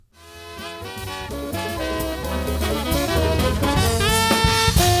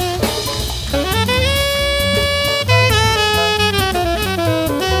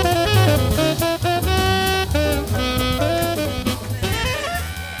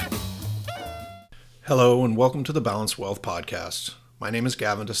Hello and welcome to the Balanced Wealth Podcast. My name is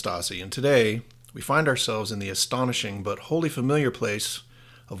Gavin DeStasi, and today we find ourselves in the astonishing but wholly familiar place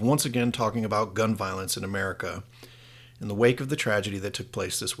of once again talking about gun violence in America in the wake of the tragedy that took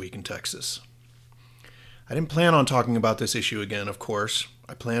place this week in Texas. I didn't plan on talking about this issue again, of course.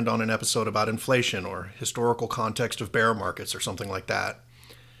 I planned on an episode about inflation or historical context of bear markets or something like that.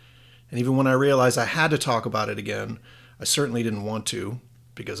 And even when I realized I had to talk about it again, I certainly didn't want to,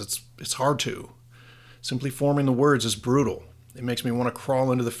 because it's hard to. Simply forming the words is brutal. It makes me want to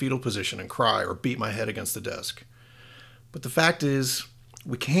crawl into the fetal position and cry or beat my head against the desk. But the fact is,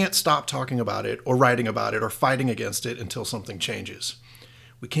 we can't stop talking about it or writing about it or fighting against it until something changes.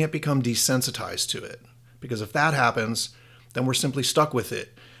 We can't become desensitized to it, because if that happens, then we're simply stuck with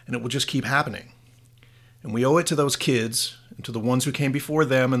it and it will just keep happening. And we owe it to those kids and to the ones who came before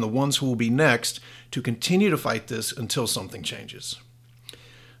them and the ones who will be next to continue to fight this until something changes.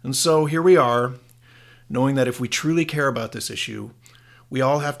 And so here we are, knowing that if we truly care about this issue, we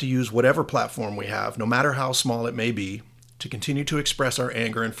all have to use whatever platform we have, no matter how small it may be, to continue to express our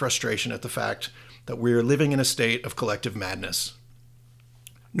anger and frustration at the fact that we are living in a state of collective madness.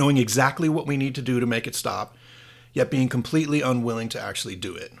 Knowing exactly what we need to do to make it stop, yet being completely unwilling to actually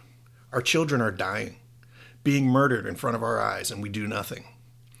do it. Our children are dying, being murdered in front of our eyes, and we do nothing.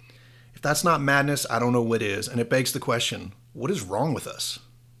 If that's not madness, I don't know what is, and it begs the question, what is wrong with us?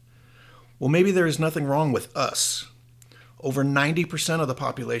 Well, maybe there is nothing wrong with us. Over 90% of the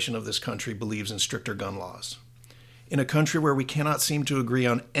population of this country believes in stricter gun laws. In a country where we cannot seem to agree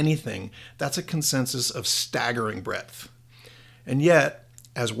on anything, that's a consensus of staggering breadth. And yet,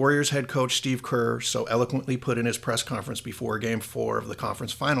 as Warriors head coach Steve Kerr so eloquently put in his press conference before Game 4 of the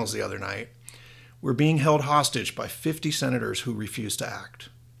conference finals the other night, we're being held hostage by 50 senators who refuse to act.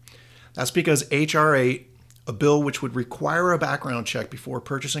 That's because H.R. 8, a bill which would require a background check before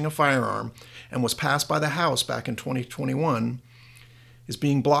purchasing a firearm and was passed by the House back in 2021, is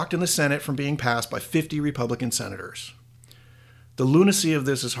being blocked in the Senate from being passed by 50 Republican senators. The lunacy of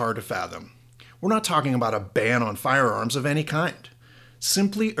this is hard to fathom. We're not talking about a ban on firearms of any kind.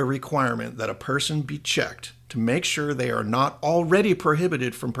 Simply a requirement that a person be checked to make sure they are not already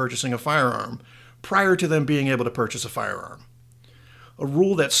prohibited from purchasing a firearm prior to them being able to purchase a firearm. A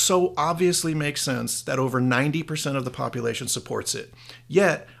rule that so obviously makes sense that over 90% of the population supports it.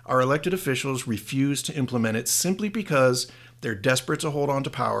 Yet, our elected officials refuse to implement it simply because they're desperate to hold on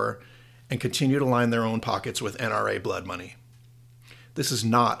to power and continue to line their own pockets with NRA blood money. This is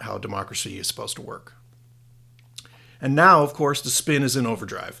not how democracy is supposed to work. And now, of course, the spin is in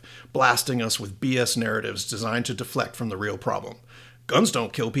overdrive, blasting us with BS narratives designed to deflect from the real problem. Guns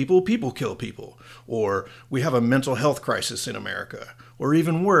don't kill people, people kill people. Or, we have a mental health crisis in America. Or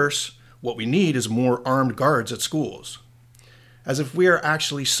even worse, what we need is more armed guards at schools. As if we are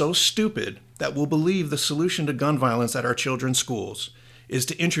actually so stupid that we'll believe the solution to gun violence at our children's schools is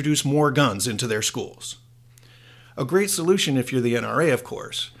to introduce more guns into their schools. A great solution if you're the NRA, of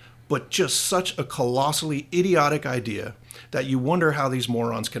course, but just such a colossally idiotic idea that you wonder how these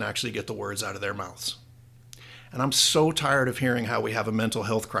morons can actually get the words out of their mouths. And I'm so tired of hearing how we have a mental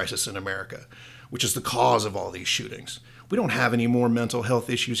health crisis in America, which is the cause of all these shootings. We don't have any more mental health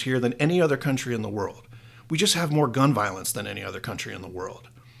issues here than any other country in the world. We just have more gun violence than any other country in the world.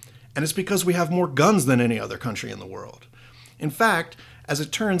 And it's because we have more guns than any other country in the world. In fact, as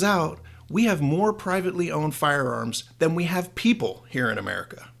it turns out, we have more privately owned firearms than we have people here in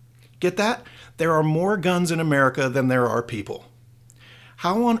America. Get that? There are more guns in America than there are people.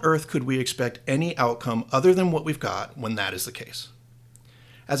 How on earth could we expect any outcome other than what we've got when that is the case?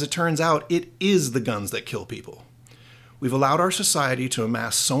 As it turns out, it is the guns that kill people. We've allowed our society to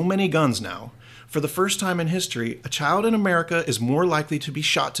amass so many guns now. For the first time in history, a child in America is more likely to be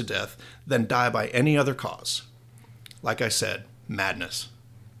shot to death than die by any other cause. Like I said, madness.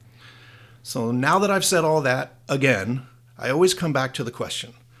 So now that I've said all that, again, I always come back to the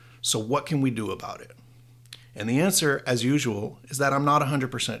question, so what can we do about it? And the answer, as usual, is that I'm not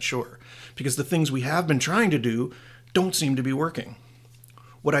 100% sure, because the things we have been trying to do don't seem to be working.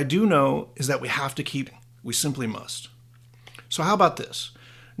 What I do know is that we have to keep, we simply must. So how about this?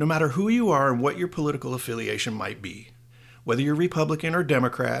 No matter who you are and what your political affiliation might be, whether you're Republican or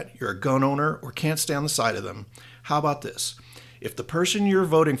Democrat, you're a gun owner or can't stand the sight of them, how about this? If the person you're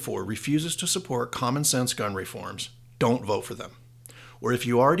voting for refuses to support common sense gun reforms, don't vote for them. Or if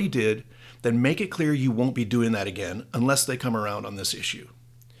you already did, then make it clear you won't be doing that again unless they come around on this issue.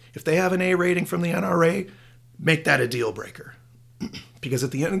 If they have an A rating from the NRA, make that a deal breaker. Because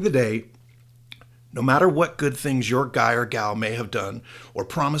at the end of the day, no matter what good things your guy or gal may have done or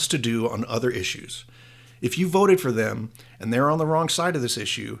promised to do on other issues, If you voted for them and they're on the wrong side of this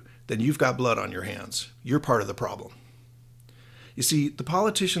issue, then you've got blood on your hands. You're part of the problem. You see, the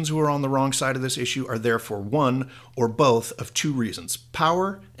politicians who are on the wrong side of this issue are there for one or both of two reasons: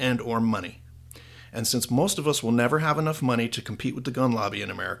 power and or money. And since most of us will never have enough money to compete with the gun lobby in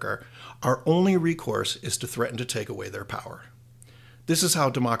America, our only recourse is to threaten to take away their power. This is how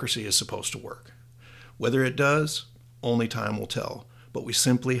democracy is supposed to work. Whether it does, only time will tell, but we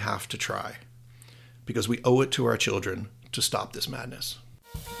simply have to try, because we owe it to our children to stop this madness.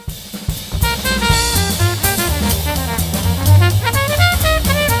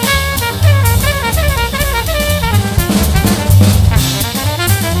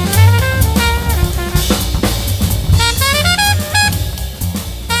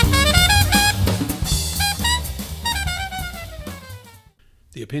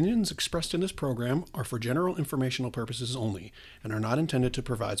 The opinions expressed in this program are for general informational purposes only and are not intended to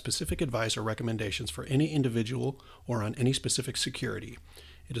provide specific advice or recommendations for any individual or on any specific security.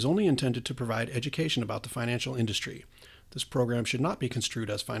 It is only intended to provide education about the financial industry. This program should not be construed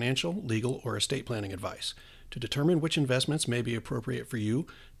as financial, legal, or estate planning advice. To determine which investments may be appropriate for you,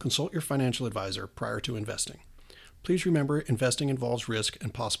 consult your financial advisor prior to investing. Please remember, investing involves risk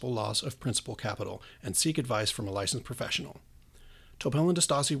and possible loss of principal capital, and seek advice from a licensed professional. Topel &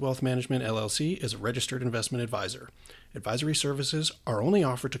 DeStassi Wealth Management, LLC is a registered investment advisor. Advisory services are only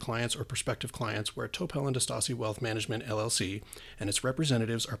offered to clients or prospective clients where Topel & DeStassi Wealth Management, LLC and its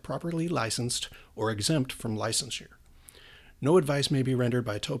representatives are properly licensed or exempt from licensure. No advice may be rendered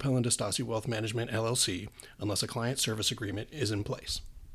by Topel & DeStassi Wealth Management, LLC unless a client service agreement is in place.